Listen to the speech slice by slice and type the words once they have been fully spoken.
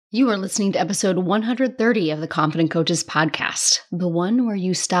You are listening to episode 130 of the Confident Coaches podcast, the one where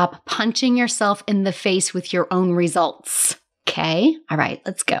you stop punching yourself in the face with your own results. Okay? All right,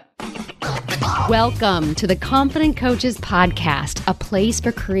 let's go. Welcome to the Confident Coaches podcast, a place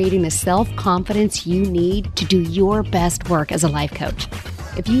for creating the self-confidence you need to do your best work as a life coach.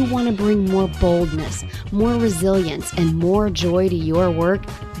 If you want to bring more boldness, more resilience, and more joy to your work,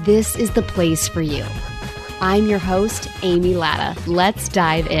 this is the place for you. I'm your host, Amy Latta. Let's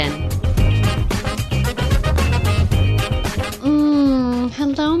dive in.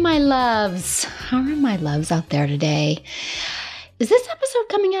 Hello, my loves. How are my loves out there today? Is this episode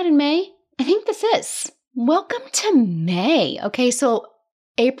coming out in May? I think this is. Welcome to May. Okay, so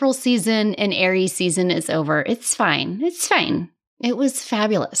April season and Aries season is over. It's fine. It's fine. It was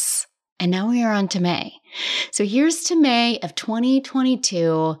fabulous. And now we are on to May. So here's to May of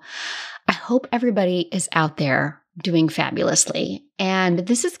 2022. I hope everybody is out there doing fabulously. And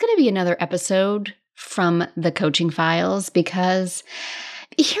this is going to be another episode from the coaching files because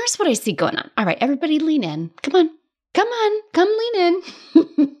here's what I see going on. All right, everybody lean in. Come lean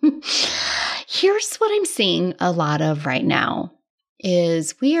in. Here's what I'm seeing a lot of right now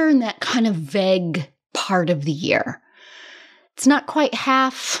is we are in that kind of vague part of the year. It's not quite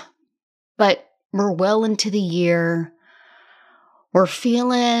half, but we're well into the year. We're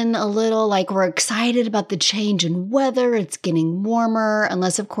feeling a little like we're excited about the change in weather. It's getting warmer,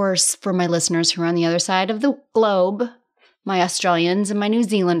 unless, of course, for my listeners who are on the other side of the globe, my Australians and my New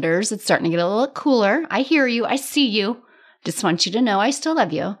Zealanders, it's starting to get a little cooler. I hear you. I see you. Just want you to know I still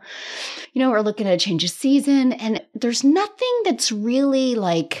love you. You know, we're looking at a change of season, and there's nothing that's really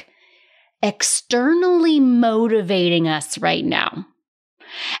like externally motivating us right now.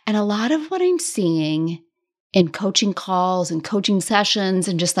 And a lot of what I'm seeing in coaching calls and coaching sessions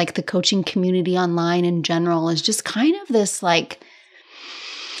and just like the coaching community online in general is just kind of this like,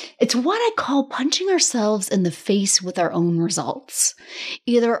 it's what I call punching ourselves in the face with our own results.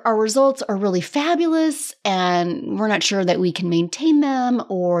 Either our results are really fabulous and we're not sure that we can maintain them,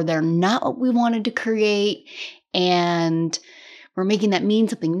 or they're not what we wanted to create and we're making that mean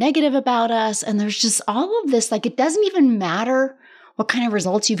something negative about us. And there's just all of this, like it doesn't even matter what kind of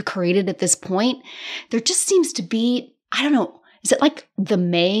results you've created at this point. There just seems to be, I don't know, is it like the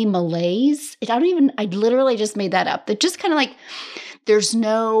May malaise? I literally just made that up. That just kind of like, there's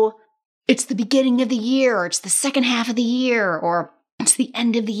no, it's the beginning of the year, or it's the second half of the year, or it's the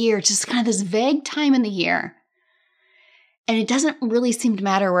end of the year. It's just kind of this vague time in the year. And it doesn't really seem to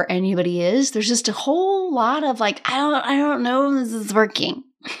matter where anybody is. There's just a whole lot of like, I don't know if this is working.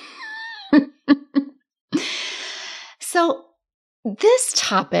 So this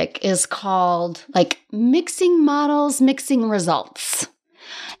topic is called like mixing models, mixing results.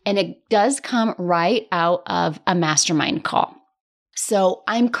 And it does come right out of a mastermind call. So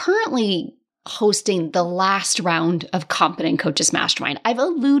I'm currently hosting the last round of Confident Coaches Mastermind. I've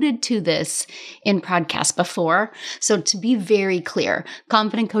alluded to this in podcasts before. So to be very clear,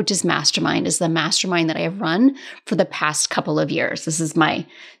 Confident Coaches Mastermind is the mastermind that I have run for the past couple of years. This is my,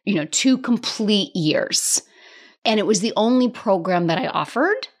 2 complete years. And it was the only program that I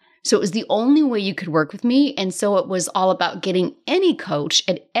offered. So it was the only way you could work with me. And so it was all about getting any coach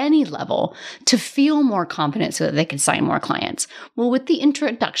at any level to feel more confident so that they could sign more clients. Well, with the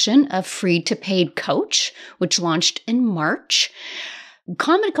introduction of free to paid coach, which launched in March,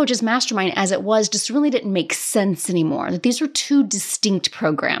 Confident Coaches Mastermind as it was just really didn't make sense anymore. That these were 2 distinct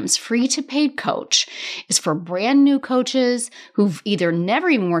programs. Free to paid coach is for brand new coaches who've either never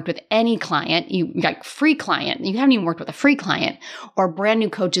even worked with any client, you got free client, you haven't even worked with a free client, or brand new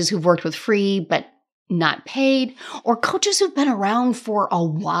coaches who've worked with free but not paid, or coaches who've been around for a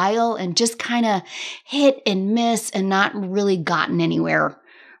while and just kind of hit and miss and not really gotten anywhere.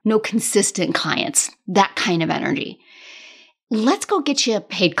 No consistent clients, that kind of energy. Let's go get you a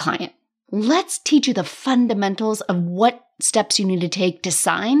paid client. Let's teach you the fundamentals of what steps you need to take to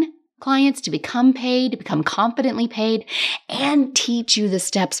sign clients, to become paid, to become confidently paid, and teach you the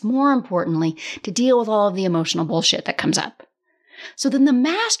steps, more importantly, to deal with all of the emotional bullshit that comes up. So then the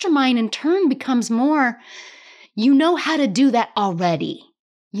mastermind in turn becomes more, you know how to do that already.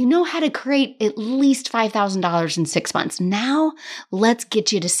 You know how to create at least $5,000 in 6 months. Now let's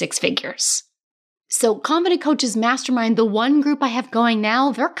get you to 6 figures. So Confident Coaches Mastermind, the one group I have going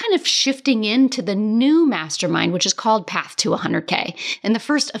now, they're kind of shifting into the new mastermind, which is called Path to 100K. And the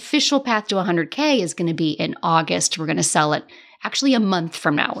first official Path to 100K is going to be in August. We're going to sell it actually a month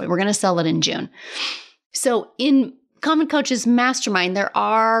from now. We're going to sell it in June. So in Confident Coaches Mastermind, there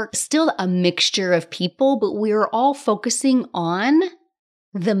are still a mixture of people, but we're all focusing on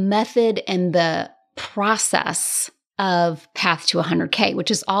the method and the process of Path to 100K, which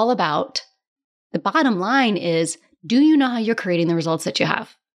is all about the bottom line is, do you know how you're creating the results that you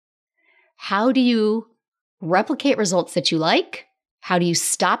have? How do you replicate results that you like? How do you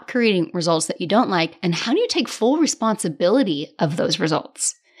stop creating results that you don't like? And how do you take full responsibility of those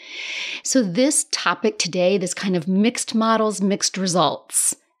results? So this topic today, this kind of mixed models, mixed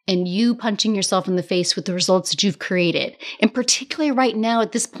results, and you punching yourself in the face with the results that you've created, and particularly right now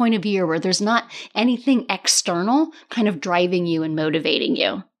at this point of year where there's not anything external kind of driving you and motivating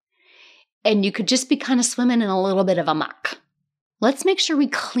you. And you could just be kind of swimming in a little bit of a muck. Let's make sure we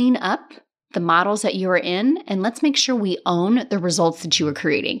clean up the models that you are in, and let's make sure we own the results that you are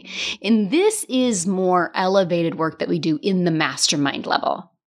creating. And this is more elevated work that we do in the mastermind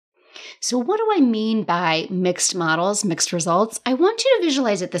level. So what do I mean by mixed models, mixed results? I want you to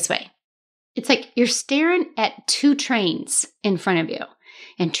visualize it this way. It's like you're staring at two trains in front of you,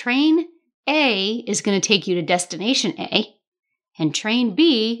 and train A is going to take you to destination A, and train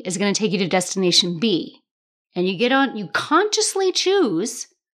B is going to take you to destination B. And you get on, you consciously choose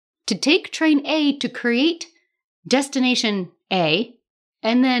to take train A to create destination A.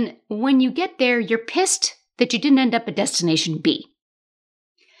 And then when you get there, you're pissed that you didn't end up at destination B.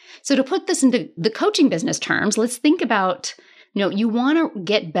 So to put this into the coaching business terms, let's think about, you want to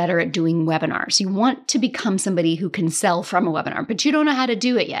get better at doing webinars. You want to become somebody who can sell from a webinar, but you don't know how to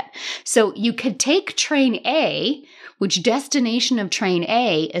do it yet. So you could take train A, which destination of train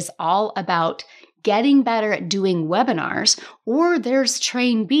A is all about getting better at doing webinars, or there's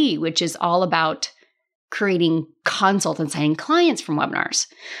train B, which is all about creating consults and signing clients from webinars.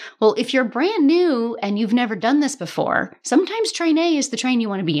 Well, if you're brand new and you've never done this before, sometimes train A is the train you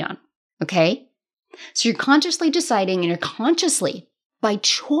want to be on, okay? So you're consciously deciding, and you're consciously, by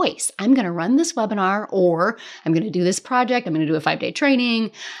choice, I'm going to run this webinar, or I'm going to do this project, I'm going to do a 5-day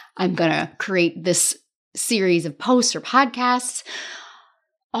training, I'm going to create this series of posts or podcasts,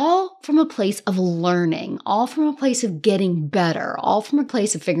 all from a place of learning, all from a place of getting better, all from a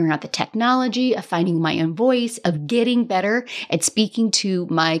place of figuring out the technology, of finding my own voice, of getting better at speaking to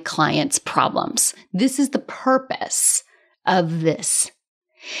my clients' problems. This is the purpose of this.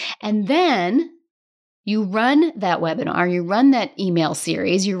 And then you run that webinar, you run that email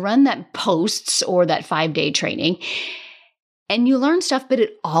series, you run that posts or that 5-day training, and you learn stuff, but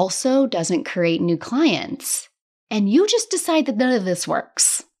it also doesn't create new clients. And you just decide that none of this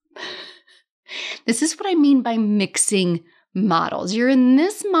works. This is what I mean by mixing models. You're in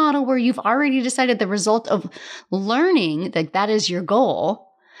this model where you've already decided the result of learning that is your goal,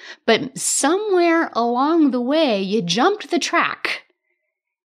 but somewhere along the way, you jumped the track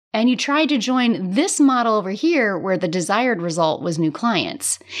and you tried to join this model over here where the desired result was new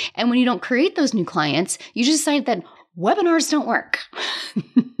clients. And when you don't create those new clients, you just decide that webinars don't work.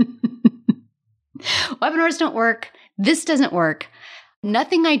 Webinars don't work. This doesn't work.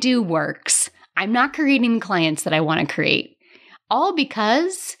 Nothing I do works. I'm not creating clients that I want to create. All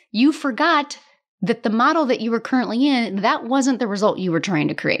because you forgot that the model that you were currently in, that wasn't the result you were trying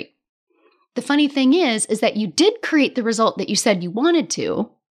to create. The funny thing is that you did create the result that you said you wanted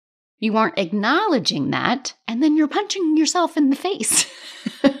to. You aren't acknowledging that, and then you're punching yourself in the face.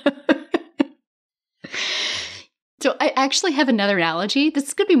 So I actually have another analogy. This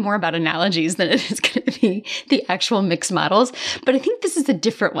is going to be more about analogies than it is going to be the actual mixed models, but I think this is a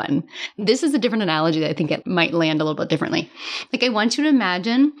different one. This is a different analogy that I think it might land a little bit differently. Like, I want you to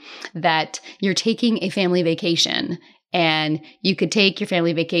imagine that you're taking a family vacation, and you could take your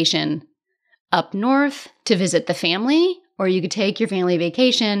family vacation up north to visit the family, or you could take your family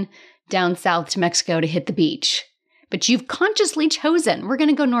vacation down south to Mexico to hit the beach. But you've consciously chosen, we're going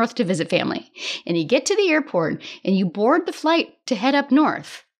to go north to visit family. And you get to the airport and you board the flight to head up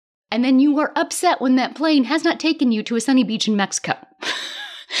north. And then you are upset when that plane has not taken you to a sunny beach in Mexico.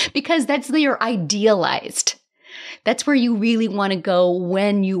 Because that's your idealized. That's where you really want to go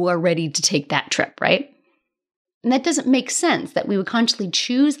when you are ready to take that trip, right? And that doesn't make sense that we would consciously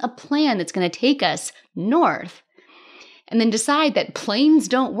choose a plan that's going to take us north and then decide that planes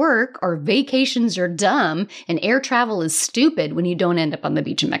don't work or vacations are dumb and air travel is stupid when you don't end up on the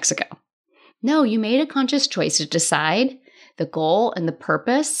beach in Mexico. No, you made a conscious choice to decide the goal and the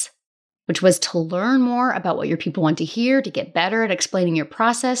purpose, which was to learn more about what your people want to hear, to get better at explaining your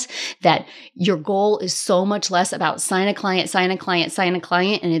process, that your goal is so much less about sign a client, sign a client, sign a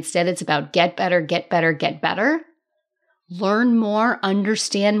client, and instead it's about get better, get better, get better. Learn more,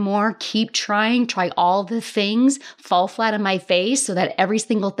 understand more, keep trying, try all the things, fall flat on my face so that every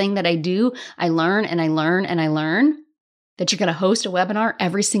single thing that I do, I learn and I learn and I learn. That you're going to host a webinar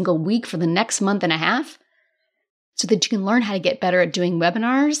every single week for the next month and a half so that you can learn how to get better at doing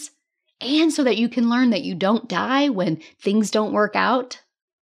webinars and so that you can learn that you don't die when things don't work out.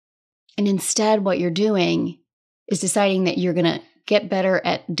 And instead, what you're doing is deciding that you're going to get better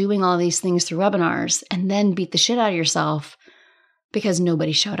at doing all these things through webinars and then beat the shit out of yourself because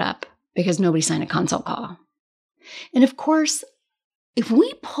nobody showed up, because nobody signed a consult call. And of course, if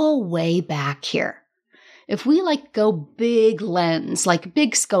we pull way back here, if we go big lens, like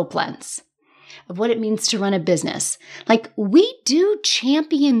big scope lens of what it means to run a business, we do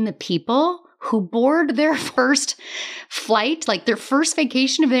champion the people who board their first flight, their first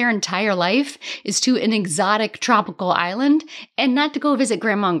vacation of their entire life is to an exotic tropical island and not to go visit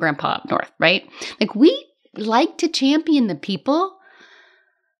grandma and grandpa up north, right? We like to champion the people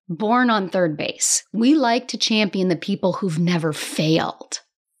born on third base. We like to champion the people who've never failed.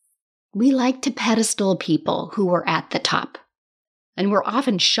 We like to pedestal people who are at the top. And we're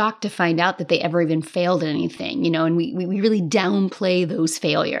often shocked to find out that they ever even failed at anything, and we really downplay those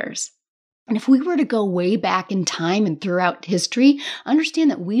failures. And if we were to go way back in time and throughout history, understand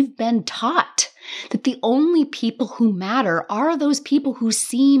that we've been taught that the only people who matter are those people who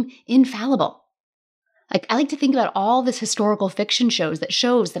seem infallible. I like to think about all this historical fiction shows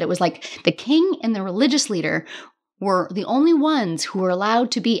that it was the king and the religious leader were the only ones who were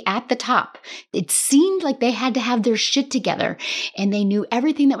allowed to be at the top. It seemed like they had to have their shit together and they knew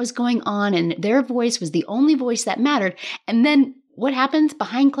everything that was going on and their voice was the only voice that mattered. And then what happens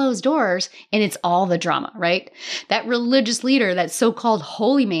behind closed doors? And it's all the drama, right? That religious leader, that so-called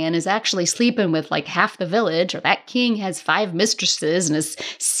holy man, is actually sleeping with half the village, or that king has 5 mistresses and is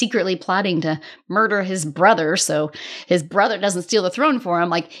secretly plotting to murder his brother so his brother doesn't steal the throne for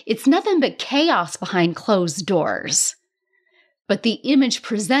him. It's nothing but chaos behind closed doors. But the image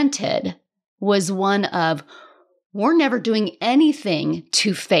presented was one of, we're never doing anything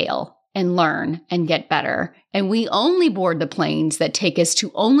to fail and learn and get better. And we only board the planes that take us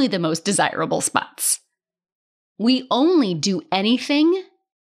to only the most desirable spots. We only do anything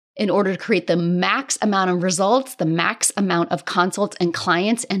in order to create the max amount of results, the max amount of consults and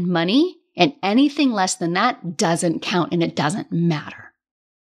clients and money, and anything less than that doesn't count and it doesn't matter.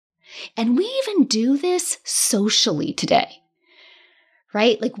 And we even do this socially today,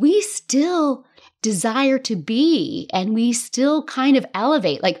 right? We still desire to be, and we still kind of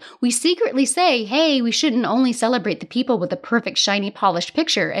elevate. We secretly say, hey, we shouldn't only celebrate the people with the perfect, shiny, polished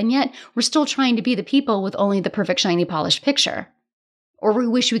picture, and yet we're still trying to be the people with only the perfect, shiny, polished picture. Or we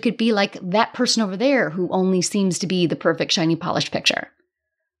wish we could be like that person over there who only seems to be the perfect, shiny, polished picture.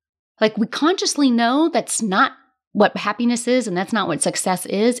 We consciously know that's not what happiness is, and that's not what success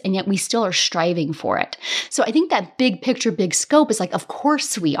is, and yet we still are striving for it. So I think that big picture, big scope is of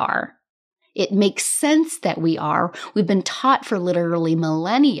course we are. It makes sense that we are. We've been taught for literally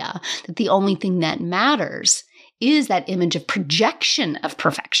millennia that the only thing that matters is that image of projection of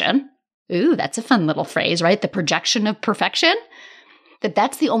perfection. Ooh, that's a fun little phrase, right? The projection of perfection.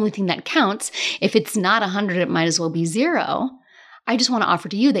 That's the only thing that counts. If it's not 100, it might as well be 0. I just want to offer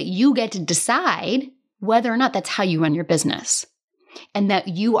to you that you get to decide whether or not that's how you run your business. And that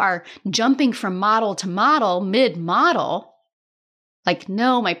you are jumping from model to model, mid-model.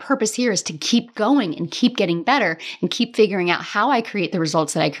 No, my purpose here is to keep going and keep getting better and keep figuring out how I create the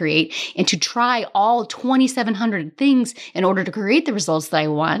results that I create and to try all 2,700 things in order to create the results that I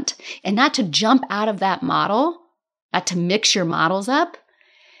want, and not to jump out of that model, not to mix your models up,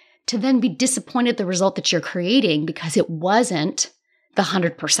 to then be disappointed at the result that you're creating because it wasn't the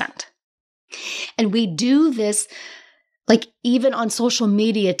 100%. And we do this even on social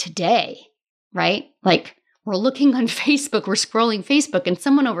media today, right? We're looking on Facebook, we're scrolling Facebook, and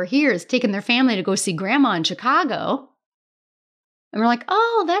someone over here is taking their family to go see grandma in Chicago. And we're like,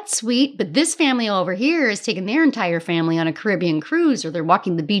 oh, that's sweet. But this family over here is taking their entire family on a Caribbean cruise, or they're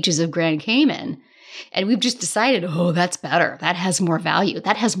walking the beaches of Grand Cayman. And we've just decided, oh, that's better. That has more value.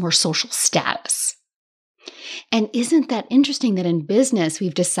 That has more social status. And isn't that interesting that in business,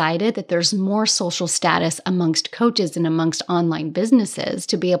 we've decided that there's more social status amongst coaches and amongst online businesses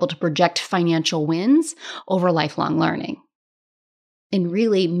to be able to project financial wins over lifelong learning? In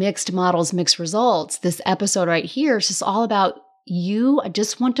really mixed models, mixed results, this episode right here is just all about you. I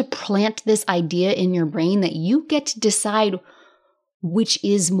just want to plant this idea in your brain that you get to decide which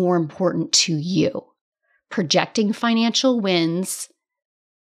is more important to you, projecting financial wins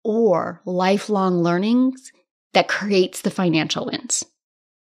or lifelong learnings that creates the financial wins.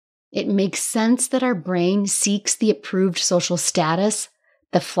 It makes sense that our brain seeks the approved social status,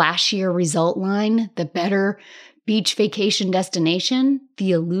 the flashier result line, the better beach vacation destination,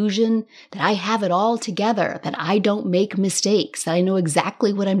 the illusion that I have it all together, that I don't make mistakes, that I know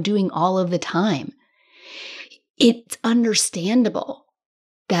exactly what I'm doing all of the time. It's understandable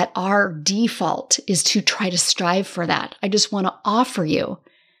that our default is to try to strive for that. I just want to offer you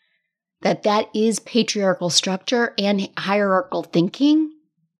that that is patriarchal structure and hierarchical thinking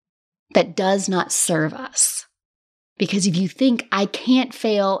that does not serve us. Because if you think I can't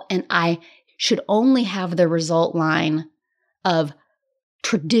fail and I should only have the result line of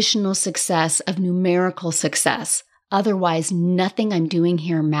traditional success, of numerical success, otherwise nothing I'm doing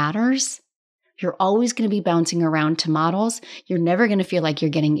here matters, you're always going to be bouncing around to models. You're never going to feel like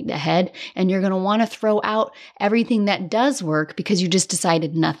you're getting ahead, and you're going to want to throw out everything that does work because you just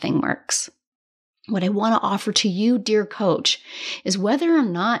decided nothing works. What I want to offer to you, dear coach, is whether or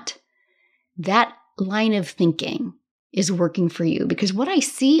not that line of thinking is working for you. Because what I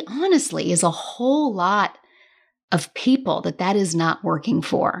see, honestly, is a whole lot of people that is not working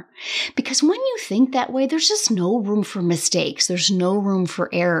for. Because when you think that way, there's just no room for mistakes. There's no room for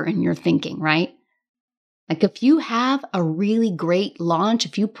error in your thinking, right? Like if you have a really great launch,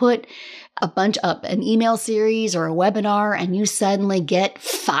 if you put a bunch up an email series or a webinar and you suddenly get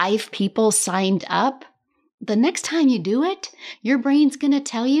 5 people signed up, the next time you do it, your brain's going to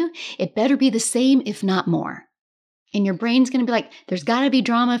tell you it better be the same, if not more. And your brain's going to be like, there's got to be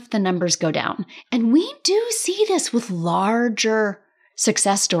drama if the numbers go down. And we do see this with larger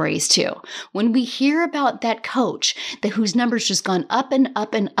success stories too. When we hear about that coach whose numbers just gone up and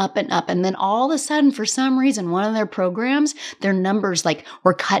up and up and up, and then all of a sudden, for some reason, one of their programs, their numbers like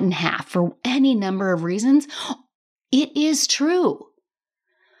were cut in half for any number of reasons, it is true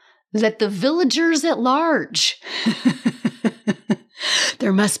that the villagers at large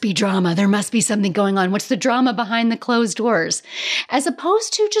there must be drama. There must be something going on. What's the drama behind the closed doors? As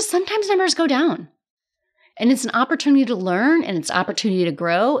opposed to just sometimes numbers go down. And it's an opportunity to learn, and it's an opportunity to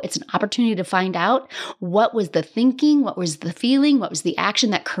grow. It's an opportunity to find out what was the thinking, what was the feeling, what was the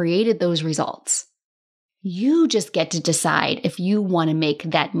action that created those results. You just get to decide if you want to make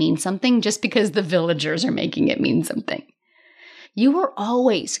that mean something just because the villagers are making it mean something. You are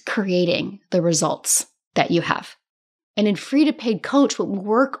always creating the results that you have. And in Free to Paid Coach, what we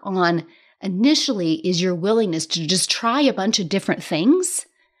work on initially is your willingness to just try a bunch of different things.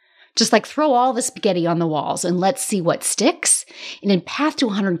 Just like throw all the spaghetti on the walls and let's see what sticks. And in Path to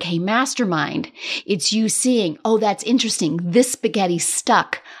 100K Mastermind, it's you seeing, oh, that's interesting. This spaghetti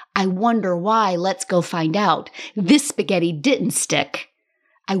stuck. I wonder why. Let's go find out. This spaghetti didn't stick.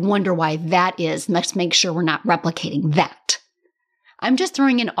 I wonder why that is. Let's make sure we're not replicating that. I'm just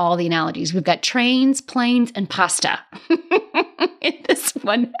throwing in all the analogies. We've got trains, planes, and pasta in this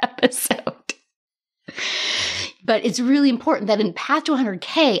one episode. But it's really important that in Path to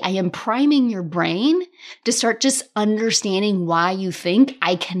 100K, I am priming your brain to start just understanding why you think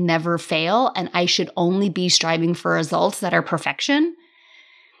I can never fail and I should only be striving for results that are perfection,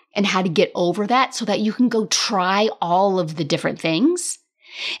 and how to get over that so that you can go try all of the different things.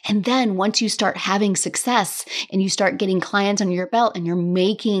 And then once you start having success and you start getting clients under your belt and you're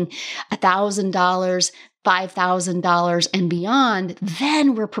making $1,000, $5,000 and beyond,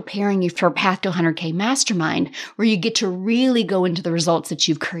 then we're preparing you for Path to 100K Mastermind, where you get to really go into the results that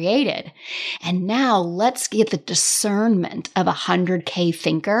you've created. And now let's get the discernment of a 100K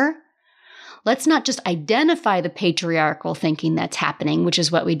thinker. Let's not just identify the patriarchal thinking that's happening, which is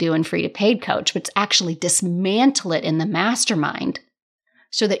what we do in Free to Paid Coach, but actually dismantle it in the mastermind,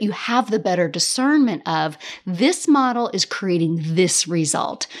 so that you have the better discernment of this model is creating this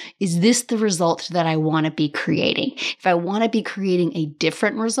result. Is this the result that I want to be creating? If I want to be creating a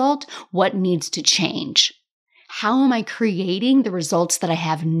different result, what needs to change? How am I creating the results that I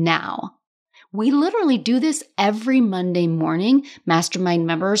have now? We literally do this every Monday morning. Mastermind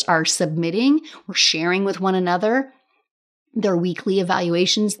members are submitting, we're sharing with one another their weekly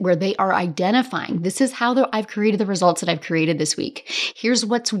evaluations where they are identifying, this is how I've created the results that I've created this week. Here's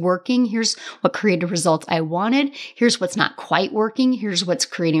what's working. Here's what created results I wanted. Here's what's not quite working. Here's what's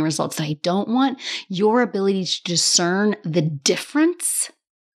creating results that I don't want. Your ability to discern the difference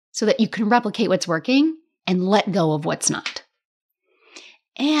so that you can replicate what's working and let go of what's not.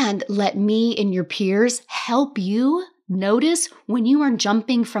 And let me and your peers help you notice when you are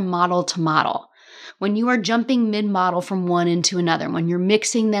jumping from model to model. When you are jumping mid-model from one into another, when you're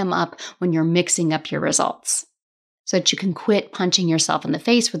mixing them up, when you're mixing up your results, so that you can quit punching yourself in the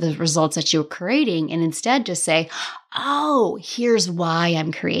face with the results that you're creating and instead just say, oh, here's why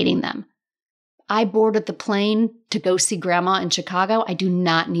I'm creating them. I boarded the plane to go see grandma in Chicago. I do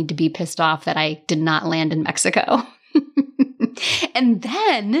not need to be pissed off that I did not land in Mexico. And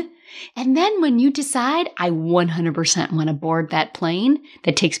then when you decide I 100% want to board that plane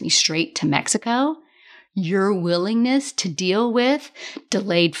that takes me straight to Mexico, your willingness to deal with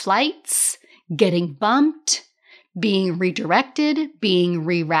delayed flights, getting bumped, being redirected, being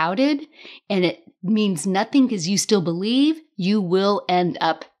rerouted, and it means nothing because you still believe you will end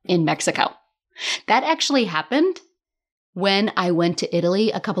up in Mexico. That actually happened when I went to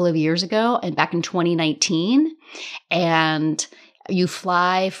Italy a couple of years ago and back in 2019, and you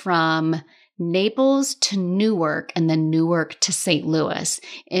fly from Naples to Newark and then Newark to St. Louis.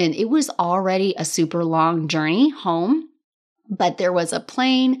 And it was already a super long journey home, but there was a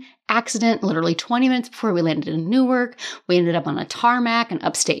plane accident literally 20 minutes before we landed in Newark. We ended up on a tarmac in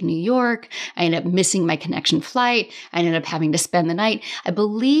upstate New York. I ended up missing my connection flight. I ended up having to spend the night. I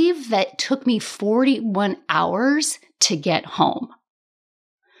believe that took me 41 hours to get home.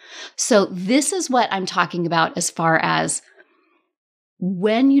 So this is what I'm talking about as far as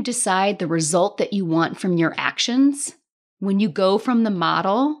when you decide the result that you want from your actions, when you go from the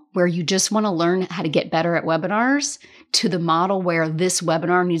model where you just want to learn how to get better at webinars to the model where this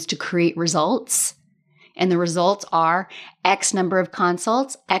webinar needs to create results, and the results are X number of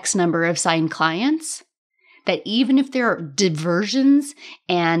consults, X number of signed clients, that even if there are diversions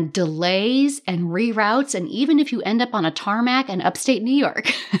and delays and reroutes, and even if you end up on a tarmac in upstate New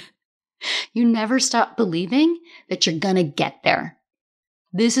York, you never stop believing that you're going to get there.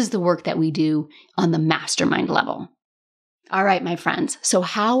 This is the work that we do on the mastermind level. All right, my friends. So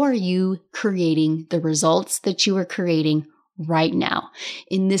how are you creating the results that you are creating right now?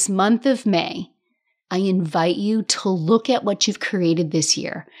 In this month of May, I invite you to look at what you've created this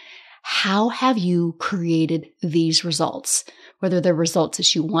year. How have you created these results? Whether they're results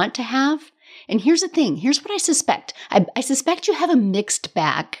that you want to have. And here's the thing. Here's what I suspect. I suspect you have a mixed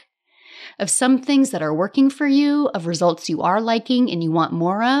bag of some things that are working for you, of results you are liking and you want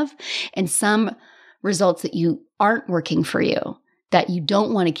more of, and some results that you aren't working for you, that you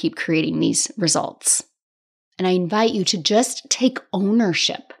don't want to keep creating these results. And I invite you to just take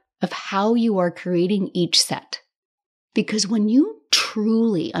ownership of how you are creating each set. Because when you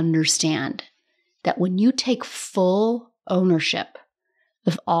truly understand that when you take full ownership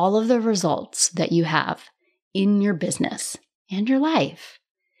of all of the results that you have in your business and your life,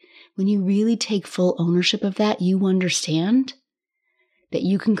 when you really take full ownership of that, you understand that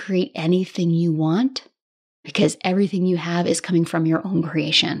you can create anything you want because everything you have is coming from your own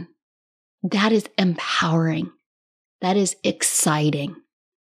creation. That is empowering. That is exciting.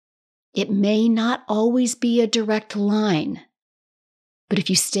 It may not always be a direct line, but if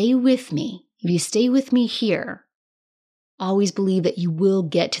you stay with me, here, always believe that you will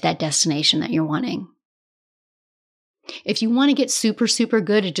get to that destination that you're wanting. If you want to get super, super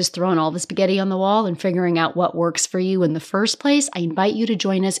good at just throwing all the spaghetti on the wall and figuring out what works for you in the first place, I invite you to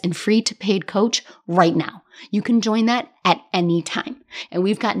join us in Free to Paid Coach right now. You can join that at any time. And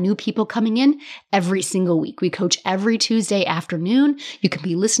we've got new people coming in every single week. We coach every Tuesday afternoon. You can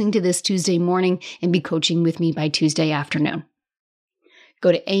be listening to this Tuesday morning and be coaching with me by Tuesday afternoon.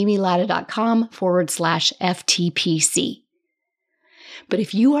 Go to amylatta.com/FTPC. But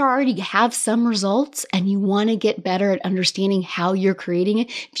if you already have some results and you want to get better at understanding how you're creating it,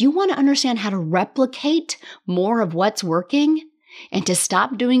 if you want to understand how to replicate more of what's working and to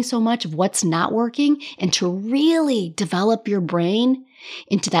stop doing so much of what's not working and to really develop your brain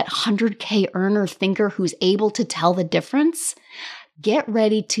into that 100K earner thinker who's able to tell the difference, get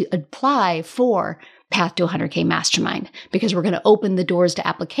ready to apply for Path to 100K Mastermind, because we're going to open the doors to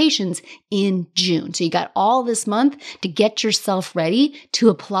applications in June. So you got all this month to get yourself ready to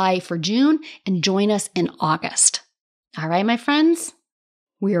apply for June and join us in August. All right, my friends,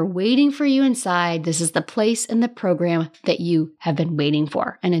 we are waiting for you inside. This is the place in the program that you have been waiting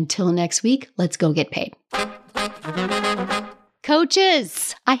for. And until next week, let's go get paid.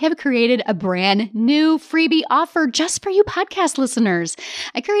 Coaches, I have created a brand new freebie offer just for you podcast listeners.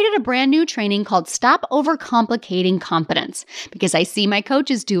 I created a brand new training called Stop Overcomplicating Confidence, because I see my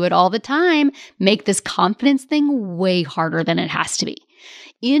coaches do it all the time, make this confidence thing way harder than it has to be.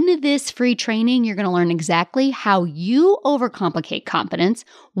 In this free training, you're going to learn exactly how you overcomplicate confidence,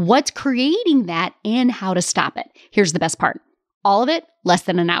 what's creating that, and how to stop it. Here's the best part. All of it, less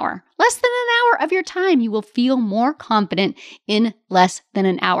than an hour. Less than an hour of your time. You will feel more confident in less than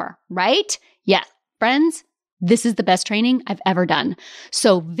an hour, right? Yeah, friends, this is the best training I've ever done.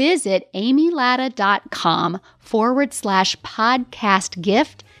 So visit amylatta.com/podcast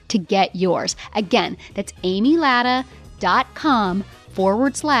gift to get yours. Again, that's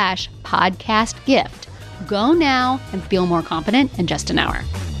amylatta.com/podcast gift. Go now and feel more confident in just an hour.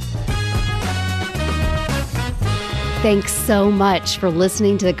 Thanks so much for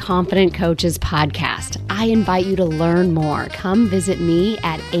listening to the Confident Coaches podcast. I invite you to learn more. Come visit me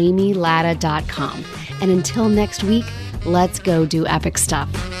at amylatta.com. And until next week, let's go do epic stuff.